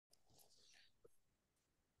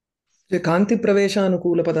Kanti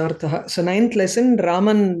Praveshanukula Padartha. So ninth lesson,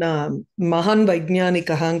 Raman Mahan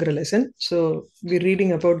Vaijnanikahangra lesson. So we're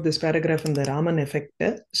reading about this paragraph in the Raman effect.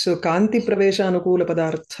 So Kanti Praveshanukula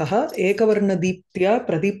Padartha Ekavarna Deeptya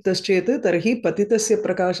Pradiptaschet Tarhi Patitasya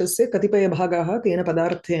Prakashasya Katipaya Bhagaha Tena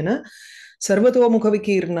Padarthena Sarvato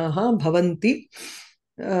Mukhavikirnaha Bhavanti.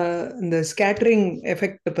 இந்த scattering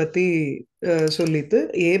effect பத்தி சொல்லித்து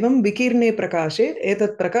ஏவம் விகீர்ணே பிரகாஷே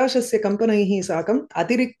ஏதத் பிரகாஷஸ்ய கம்பனைஹி சாகம்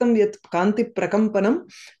அதிரிக்தம் யத் காந்தி பிரகம்பனம்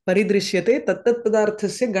பரிதிருஷ்யதே தத்தத்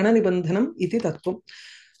பதார்த்தஸ்ய கணநிபந்தனம் இது தத்துவம்.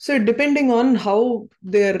 So depending on how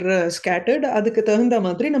there scattered அதுக்கு தகுந்த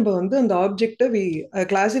மாதிரி நம்ம வந்து அந்த ஆப்ஜெக்டை we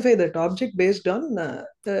classify that object based on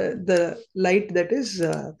the light that is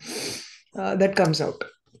that comes out.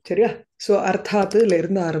 சரியா? ஸோ அர்த்தாத்துல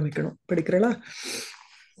இருந்து ஆரம்பிக்கணும். படிக்கிறீங்களா?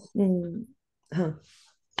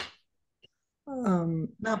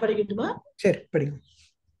 நான் படிக்கட்டுமா? சரி, படிங்க.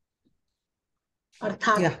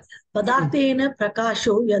 அர்த்தாத் பதார்த்தேன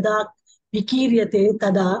பிரகாஷோ யதா விகீரியதே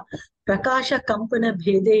ததா பிரகாஷ கம்பன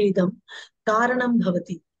பேதே இதம் காரணம்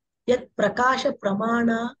பவதி. யத் பிரகாஷ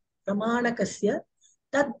பிரமாணகஸ்ய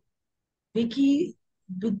தத்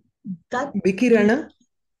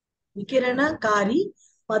விகிரணகாரி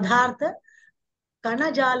பதார்த்த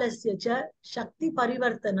கணஜாலஸ்ய ச சக்தி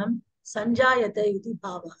பரிவர்த்தனம் சஞ்சாயதே இதி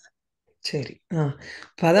பாவः. சரி,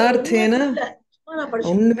 பதார்த்தேன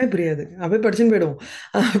ஒண்ணுமே புரியாது, அப்படியே படிச்சுன்னு போயிடுவோம்.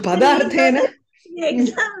 பதார்த்தேன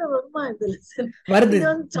வருது.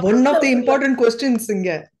 One of the important questions இங்க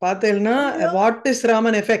பார்த்தேன்னா, வாட் இஸ்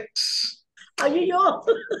ராமன் எஃபெக்ட்ஸ்? ஐயோ,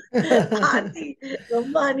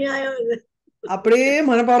 ரொம்ப அநியாயம் இது. அப்படியே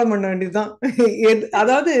மனப்பாடம் பண்ண வேண்டியதுதான்.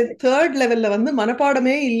 அதாவது தேர்ட் லெவல்ல வந்து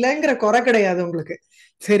மனப்பாடமே இல்லைங்கிற குறை கிடையாது உங்களுக்கு.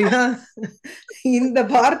 சரியா? இந்த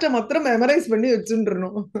பார்ட்டை மாத்திரம் மெமரைஸ் பண்ணி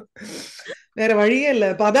வச்சுருணும், வேற வழியே இல்ல.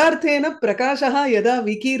 பதார்த்தேன பிரகாஷா யதா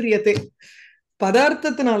விகீரியதே,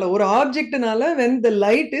 பதார்த்தத்தினால ஒரு ஆப்ஜெக்ட்னால when the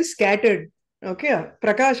light is scattered, okay,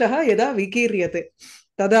 பிரகாஷா யதா விகீரியதே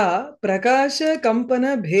ததா பிரகாஷ கம்பன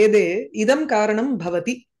பேதே இதம் காரணம்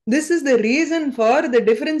பவதி. This is the reason for the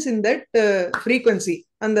difference in that frequency.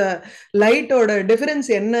 அந்த லைட்டோட டிஃபரன்ஸ்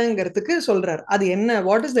என்னங்கிறதுக்கு சொல்றார். அது என்ன,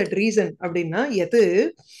 வாட் இஸ் தட் ரீசன் அப்படின்னா, எது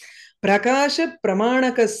பிரகாஷ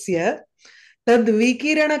பிரமாணகஸ்ய தத்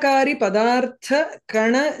விகிரணகாரி பதார்த்த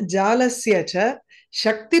கண ஜாலஸ்ய ச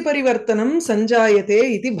சக்தி பரிவர்த்தனம் சஞ்சாயதே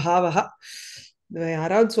இது பாவஹ.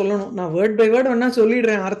 யாராவது சொல்லணும், நான் வேர்ட் பை வேர்ட் ஒன்னா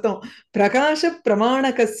சொல்லிடுறேன் அர்த்தம். பிரகாஷ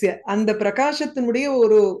பிரமாணகஸ்ய, அந்த பிரகாசத்தினுடைய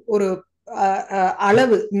ஒரு ஒரு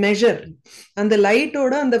அளவு மெஷர், அந்த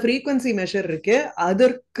லைட்டோட அந்த ஃப்ரீக்வன்சி மெஷர் இருக்கு,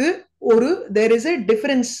 அதற்கு ஒரு there is a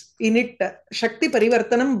difference in it, சக்தி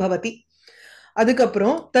பரிவர்த்தனம் பவதி.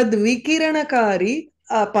 அதுக்கப்புறம் தத் விகிரணகாரி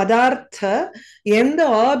பதார்த்த, எந்த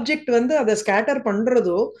ஆப்ஜெக்ட் வந்து அதை ஸ்கேட்டர்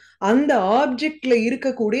பண்றதோ அந்த ஆப்ஜெக்ட்ல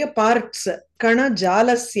இருக்கக்கூடிய பார்ட்ஸ் கண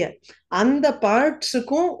ஜாலஸ்ய, அந்த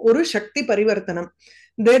பார்ட்ஸுக்கும் ஒரு சக்தி பரிவர்த்தனம்,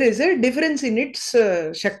 there is a difference in it's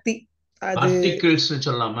சக்தி. அது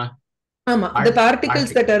சொல்லாமா? ஆமா, the particles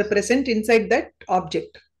that are present inside that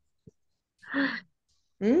object.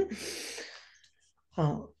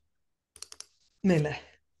 மேல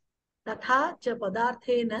ததா ச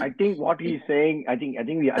பதார்த்தேன, I think what he is saying, I think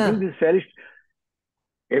this is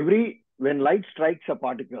very, when light strikes a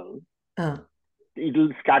particle, it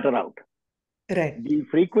will scatter out. Right. The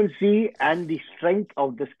frequency and the strength of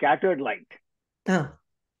the scattered light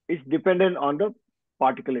is dependent on the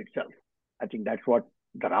particle itself. I think that's what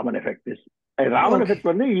the Raman effect is. A Raman effect,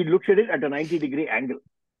 he looks at it at a 90-degree angle.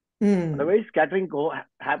 Otherwise, scattering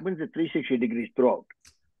happens at 360 degrees throughout.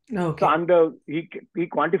 Okay. So he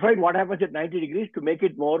quantified what happens at 90 degrees to make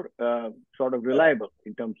it more sort of reliable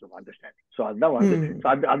in terms of understanding. So in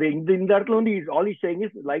that only, all he's saying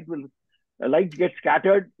is light gets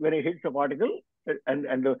scattered when it hits the particle,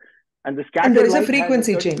 and the scattered and there is light a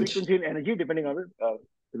frequency has a change, frequency and energy depending on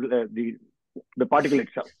the particle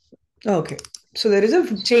itself. Okay, so there is a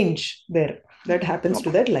change there that happens to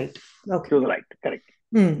that light. Okay, to the light, correct.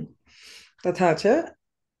 तथा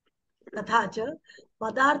च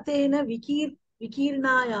पदार्थेन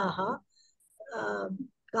विकीर्णायाः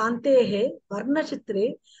कान्तेः वर्णचित्रे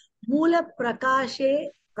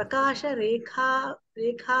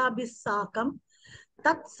प्रकाशरेखाभिस्साकं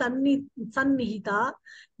तत् सन्निहिता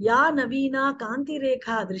या नवीना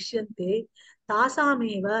कान्तिरेखा दृश्यन्ते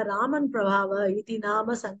तासामेव रामन प्रभाव इति नाम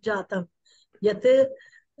संजातम्. यत्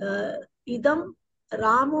इदं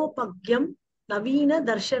रामोपज्ञं नवीन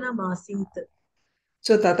दर्शनमासीत्.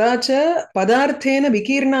 So ததாச்ச பதார்த்தேன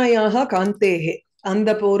விகீர்ணாயாக காந்தேஹே, அந்த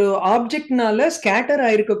ஒரு ஆப்ஜெக்ட்னால ஸ்கேட்டர்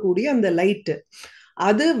ஆயிருக்கக்கூடிய அந்த லைட்,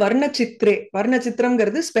 அது வர்ணச்சித்ரே,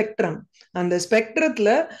 வர்ணச்சித்திரம்ங்கிறது ஸ்பெக்ட்ரம். அந்த ஸ்பெக்ட்ரத்துல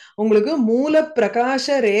உங்களுக்கு மூல பிரகாஷ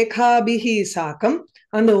ரேகாபிஹி சாக்கம்,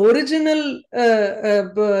 அந்த ஒரிஜினல்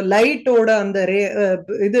லைட்டோட அந்த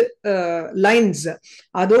இது லைன்ஸ்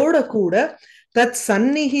அதோட கூட தத்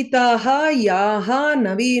சந்நிஹிதாக யாஹா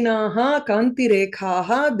நவீனாக காந்தி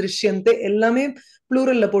ரேகாக திருஷ்யந்தே எல்லாமே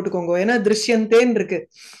ப்ளூரல்ல போட்டுக்கோங்க ஏன்னா திருஷ்யந்தேன்னு இருக்கு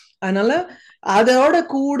அதனால அதோட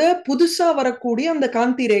கூட புதுசா வரக்கூடிய அந்த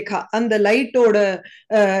காந்தி ரேகா அந்த லைட்டோட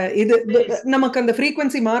இது நமக்கு அந்த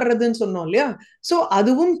ஃப்ரீக்வன்சி மாறுறதுன்னு சொன்னோம் இல்லையா சோ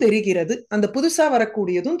அதுவும் தெரிகிறது அந்த புதுசா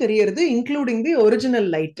வரக்கூடியதும் தெரிகிறது including the original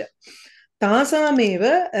light தாசாமேவ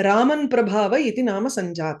Raman பிரபாவ இது நாம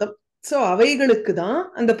சஞ்சாத்தம் சோ அவைகளுக்கு தான்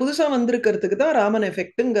அந்த புதுசா வந்திருக்கிறதுக்கு தான் ராமன்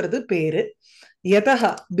எஃபெக்ட்ங்கிறது பேரு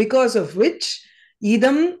யதஹ பிகாஸ் ஆஃப் விச்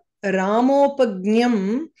இதம் ராமோபக்ஞம்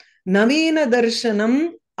நவீன தர்சனம்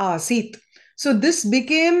ஆசீத். So this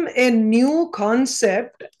became a new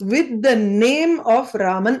concept with the name of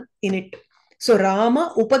Raman in it. So Rama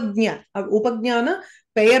Upagnya. Upagnyana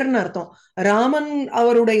பெயர்னு அர்த்தம் ராமன்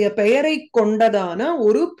அவருடைய பெயரை கொண்டதான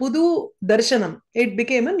ஒரு புது தர்சனம் it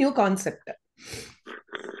became a new concept.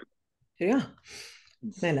 சரியா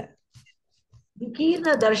மேல விகீர்ண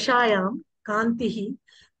தர்ஷாயாம் காந்திஹி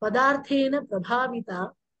பதார்த்தேன பிரபாவிதா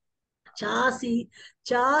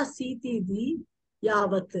சாசீதி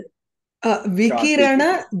யாவத் விகிரண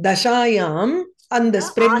தசாயாம் அந்த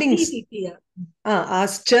ஸ்ப்ரெட்டிங்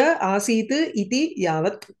ஆஸ்ச ஆசீத் இதி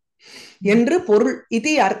யாவத் என்று பொருள்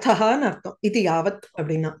இது அர்த்தகான்னு அர்த்தம் இது யாவத்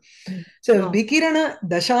அப்படின்னா விகிரண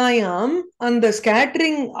தசாயாம் அந்த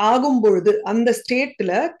ஸ்கேட்டரிங் ஆகும் பொழுது அந்த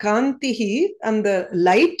ஸ்டேட்ல காந்திஹி அந்த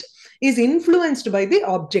light is influenced by the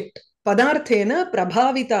object பதார்த்தேன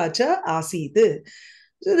பிரபாவிதாச்ச ஆசீத்.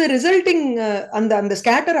 So the resulting and the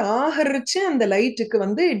scatter ஆகரிச்சு அந்த லைட்டுக்கு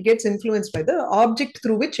வந்து it gets influenced by the object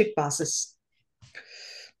through which it passes.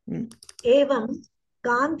 एवं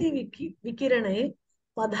कांति विकिरणे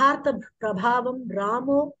पदार्थ प्रभावं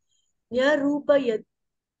रामो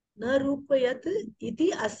न्यरूपयत् इति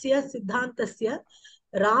अस्य सिद्धान्तस्य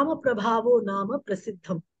राम प्रभावो नाम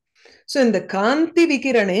प्रसिद्धम्. So in the Kanti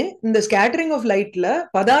Vikirane, in the scattering of light,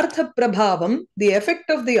 Padartha Prabhavam, the effect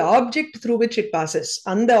of the object through which it passes,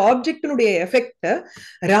 and the object nude effect,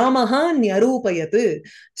 Ramaha Nyarupayat.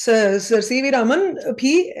 Sir C.V. Raman,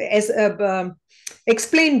 he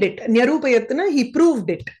explained it. Nyarupayatna, he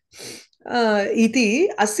proved it. Iti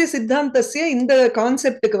asya siddhantasya இந்த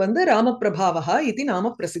கான்செப்டுக்கு வந்து ராமபிரபாவஹா இது நாம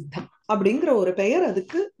பிரசித்தம் அப்படிங்கிற ஒரு பெயர்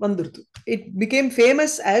அதுக்கு வந்துருது. It became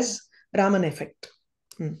famous as Raman effect.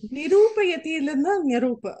 நிரூபயத்திலிருந்து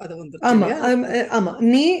நிரூப அது வந்து ஆமா ஆமா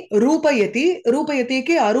நீ ரூபயதி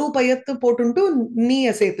ரூபயதிக்கு அரூபயத்து போட்டுட்டு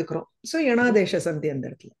நீய சேர்த்துக்கிறோம் சோ யனாதேச சந்தி அந்த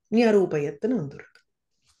இடத்துல நீ அரூபயத்துன்னு வந்துருது.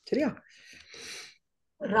 சரியா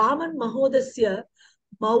ராமன் மகோதஸ்ய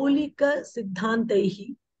மௌலிக சித்தாந்தைஹி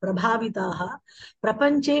பிரபாவிதாः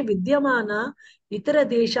பிரபஞ்சே வித்யமான இತರ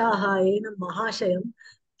தேசாः ஏன மகாசயம்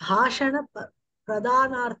பாஷண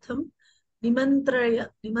பிரதானார்த்தம்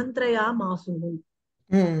நிமந்திரயாமாசுः.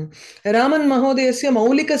 ராமன் மகோதயஸ்ய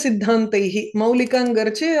மௌலிக சித்தாந்தைஹி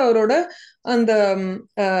மௌலிகங்கிறச்சு அவரோட அந்த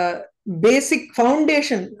பேசிக்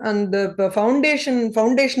ஃபவுண்டேஷன் அந்த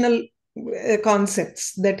foundational concepts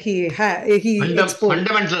that he exposed.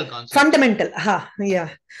 Fundamental concepts. Fundamental. Yeah.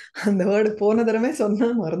 அந்த வேர்டு போன தடவை சொன்னா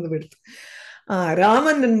மறந்து போயிடுது.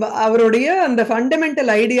 ராமன் அவருடைய அந்த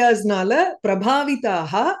ஃபண்டமெண்டல் ஐடியாஸ்னால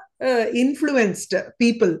பிரபாவிதாக இன்ஃப்ளூயன்ஸ்ட்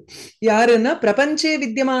பீப்புள் யாருன்னா பிரபஞ்சே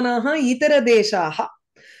வித்தியமானாக இதர தேசாக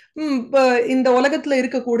இந்த உலகத்துல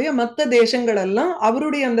இருக்கக்கூடிய மற்ற தேசங்கள் எல்லாம்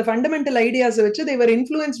அவருடைய அந்த ஃபண்டமெண்டல் ஐடியாஸ் வச்சு they were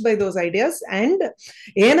influenced by those ideas and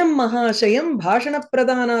ஏனம் மகாசயம் பாஷண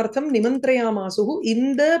பிரதானார்த்தம் நிமந்திரயாமாசுகு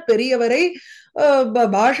இந்த பெரியவரை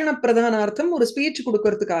பாஷண பிரதானார்த்தம் ஒரு ஸ்பீச்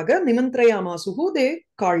கொடுக்கறதுக்காக நிமந்திரயாமாசுகு they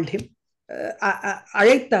called him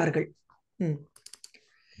அழைத்தார்கள்.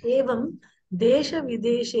 एवं देश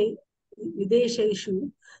विदेशेषु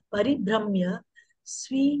परिभ्रम्य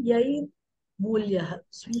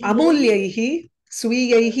अमूल्यैः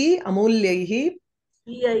स्वीयैः अमूल्यैः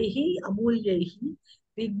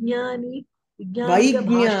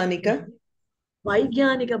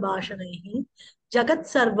वैज्ञानिक भाषणैः जगत्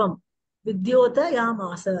सर्वं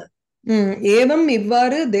विद्योतयामास. एवं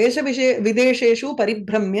इव्वाறு देश विदेशेषु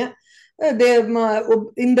परिभ्रम्य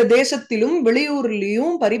இந்த தேசத்திலும்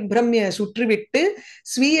வெளியூர்லயும் பரிபிரம்ய சுற்றிவிட்டு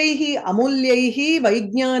ஸ்வீயைஹி அமூல்யைஹி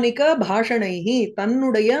வைஜ்ஞானிக பாஷணைஹி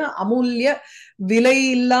தன்னுடைய அமூல்ய விலை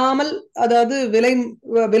இல்லாமல் அதாவது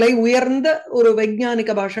விலை உயர்ந்த ஒரு வைஜ்ஞானிக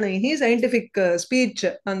பாஷணைஹி சயின்டிபிக் ஸ்பீச்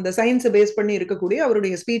அந்த சயின்ஸ் பேஸ் பண்ணி இருக்கக்கூடிய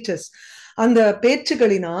அவருடைய ஸ்பீச்சஸ் அந்த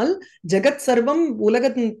பேச்சுகளினால் ஜெகத் சர்வம்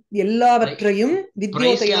உலகத்தின் எல்லாவற்றையும்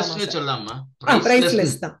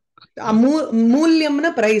பிரைஸ்லெஸ் தான். மூல்யம்னா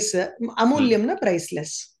பிரைஸ் அமூல்யம்னா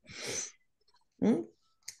பிரைஸ்லெஸ்.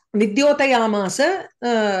 வித்யோதயாமாச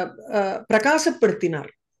பிரகாசப்படுத்தினார்,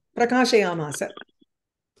 பிரகாசயாமாச.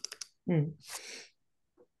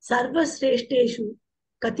 सर्वश्रेष्ठेषु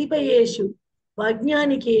कतिपयेषु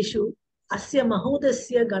वैज्ञानिकेषु अस्य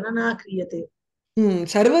महोदयस्य गणना क्रियते.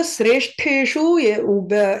 சர்வசிரேஷ்டேஷு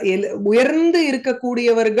உயர்ந்து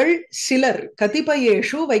இருக்கக்கூடியவர்கள் சிலர்,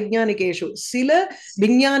 கதிபயேஷு வைஜானிகேஷு சில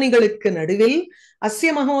விஞ்ஞானிகளுக்கு நடுவில் அஸ்ய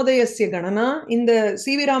மகோதயஸ்ய கணனா இந்த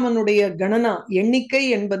சி.வி. ராமனுடைய கணனா எண்ணிக்கை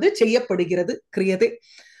என்பது செய்யப்படுகிறது, கிரியதே.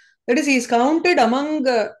 That is, he is counted among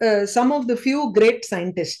some of the few great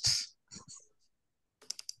scientists.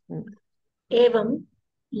 एवं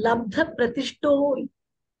लब्ध प्रतिष्ठो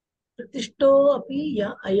अपि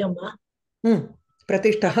अयम.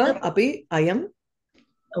 प्रतिष्ठः अपि अयम्.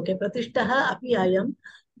 ओके, प्रतिष्ठः अपि अयं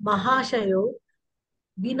महाशयो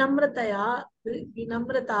विनम्रताया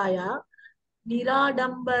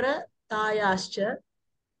निराडम्बरतायाश्च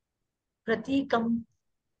प्रतीकम्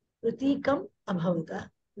अभवत्.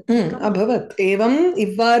 अभवत्. एवं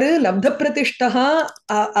इव्वारु लब्ध प्रतिष्ठः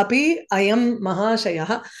अपि अयं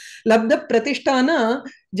महाशयः. लब्ध प्रतिष्ठाना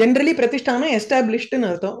generally प्रतिष्ठाना established नु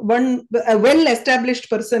अर्थम. One well established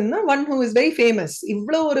person, one who is very famous.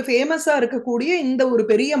 இவ்ளோ ஒரு ஃபேமஸா இருக்கக்கூடிய இந்த ஒரு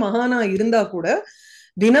பெரிய மகானா இருந்தா கூட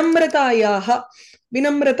வினம்ரதாயாக,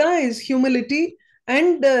 வினம்ரதா is humility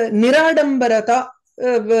and நிராடம்பரதா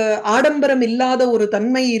ஆடம்பரம் இல்லாத ஒரு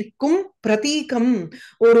தன்மை இருக்கும் பிரதீகம்,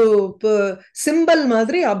 ஒரு சிம்பல்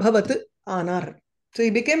மாதிரி அபவத் ஆனார். So he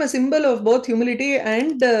became a symbol of both humility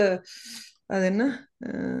and அது என்ன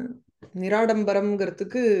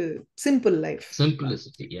நிராடம்பரம்ங்கிறதுக்கு சிம்பிள் லைஃப்,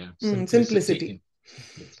 சிம்பிளிசிட்டி,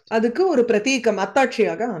 அதுக்கு ஒரு பிரதீகம்,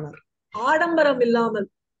 அத்தாட்சியாக ஆனார். ஆடம்பரம் இல்லாமல்,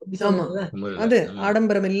 அது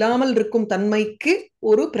ஆடம்பரம் இல்லாமல் இருக்கும் தன்மைக்கு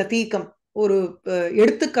ஒரு பிரதீகம், ஒரு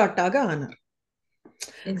எடுத்துக்காட்டாக ஆனார்.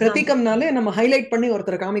 பிரதீகம்னாலே நம்ம ஹைலைட் பண்ணி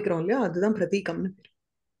ஒருத்தரை காமிக்கிறோம் இல்லையா, அதுதான் பிரதீகம்னு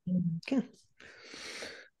பேர்.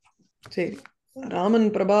 சரி, ராமன்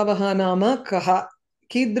பிரபாவஹ நாம கஹா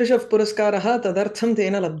கீத்ருஷ புரஸ்காரஹ ததர்த்தம்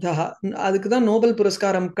தேன லப்தஹ. அதுக்குதான் நோபல்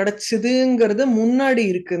புரஸ்காரம் கிடைச்சதுங்கிறது முன்னாடி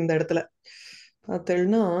இருக்கு இந்த இடத்துல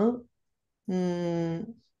பார்த்தேன்னா.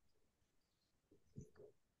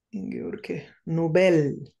 இங்க இருக்கே நோபல்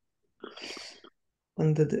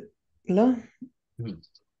வந்தது இல்ல.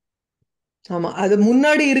 ஆமா, அது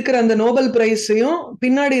முன்னாடி இருக்கிற அந்த நோபல் பிரைஸையும்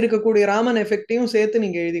பின்னாடி இருக்கக்கூடிய ராமன் எஃபெக்டையும் சேர்த்து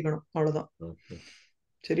நீங்க எழுதிக்கணும், அவ்வளவுதான்.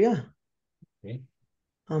 சரியா?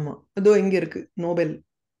 ஆமா, அதோ இங்க இருக்கு நோபல்,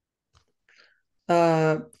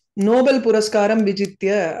 நோபல் புரஸ்காரம்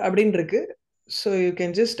விஜித்ய அப்படின்னு இருக்கு. So you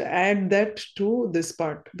can just add that to this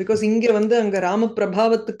part, because இங்க வந்து அங்க ராம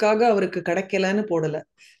பிரபாவத்துக்காக அவருக்கு கிடைக்கலன்னு போடல.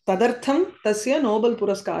 ததர்த்தம் தஸ்ய நோபல்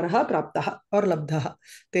புரஸ்காரஹ பிராப்தஹ or லப்தஹ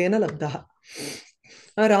தேன லப்தஹ.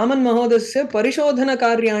 ராமன் மகோதஸ்ய பரிசோதன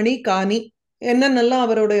காரியாணி காணி, என்னென்னலாம்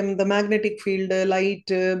அவரோட இந்த மேக்னெட்டிக் ஃபீல்டு,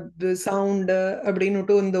 லைட்டு, சவுண்டு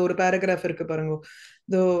அப்படின்னுட்டு இந்த ஒரு பேராகிராஃப் இருக்கு பாருங்க.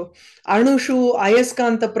 அணுஷு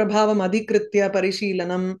அயஸ்காந்த பிரபாவம் அதிகிருத்திய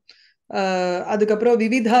பரிசீலனம், அதுக்கப்புறம்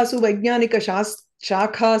விவிதாசு வைஜானிக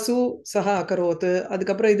சாக்காசு சஹ அகரோத்.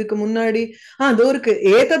 அதுக்கப்புறம் இதுக்கு முன்னாடி அதோ இருக்கு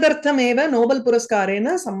ஏததர்த்தமேவ நோபல் புரஸ்காரேன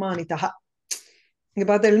சம்மானிதா. இங்க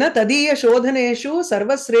பார்த்தீங்கன்னா ததீய சோதனேஷு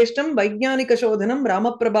சர்வசிரேஷ்டம் வைஜானிக சோதனம்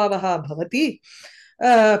ராமபிரபாவஹ பவதி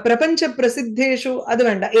பிரபஞ்ச பிரசித்தேஷு, அது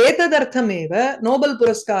வேண்டாம், ஏததர்த்தமேவ நோபல்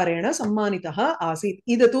புரஸ்காரேன சம்மானிதா ஆசீத்.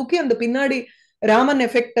 இதை தூக்கி அந்த பின்னாடி ராமன்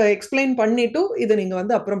எஃபெக்ட் எக்ஸ்பிளைன் பண்ணிட்டு இது நீங்க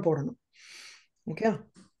வந்து அப்புறம் போடணும். ஓகே.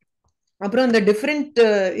 அப்புறம் இந்த டிஃபரெண்ட்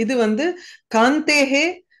இது வந்து காந்தேஹே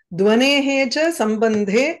துவனேஹேச்ச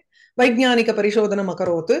சம்பந்தே வைஜானிக பரிசோதனம்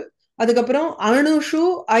அகரோத். அதுக்கப்புறம் அணுஷு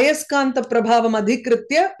அயஸ்காந்த பிரபாவம்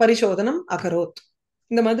அதிகிருத்திய பரிசோதனம் அகரோத்.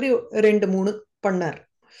 இந்த மாதிரி 2-3 பண்ணார்.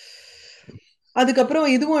 அதுக்கப்புறம்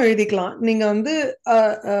இதுவும் எழுதிக்கலாம் நீங்க வந்து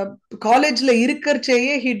காலேஜ்ல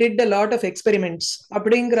இருக்கிறச்சேயே he did a lot of experiments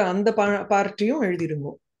அப்படிங்கிற அந்த பார்ட்டியும் எழுதிடுங்க.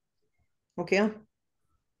 ஓகேயா?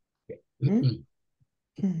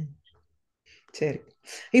 சரி,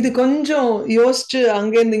 இது கொஞ்சம் யோசிச்சு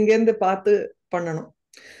அங்கேருந்து இங்கேருந்து பார்த்து பண்ணணும்.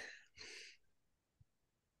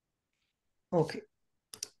 ஓகே.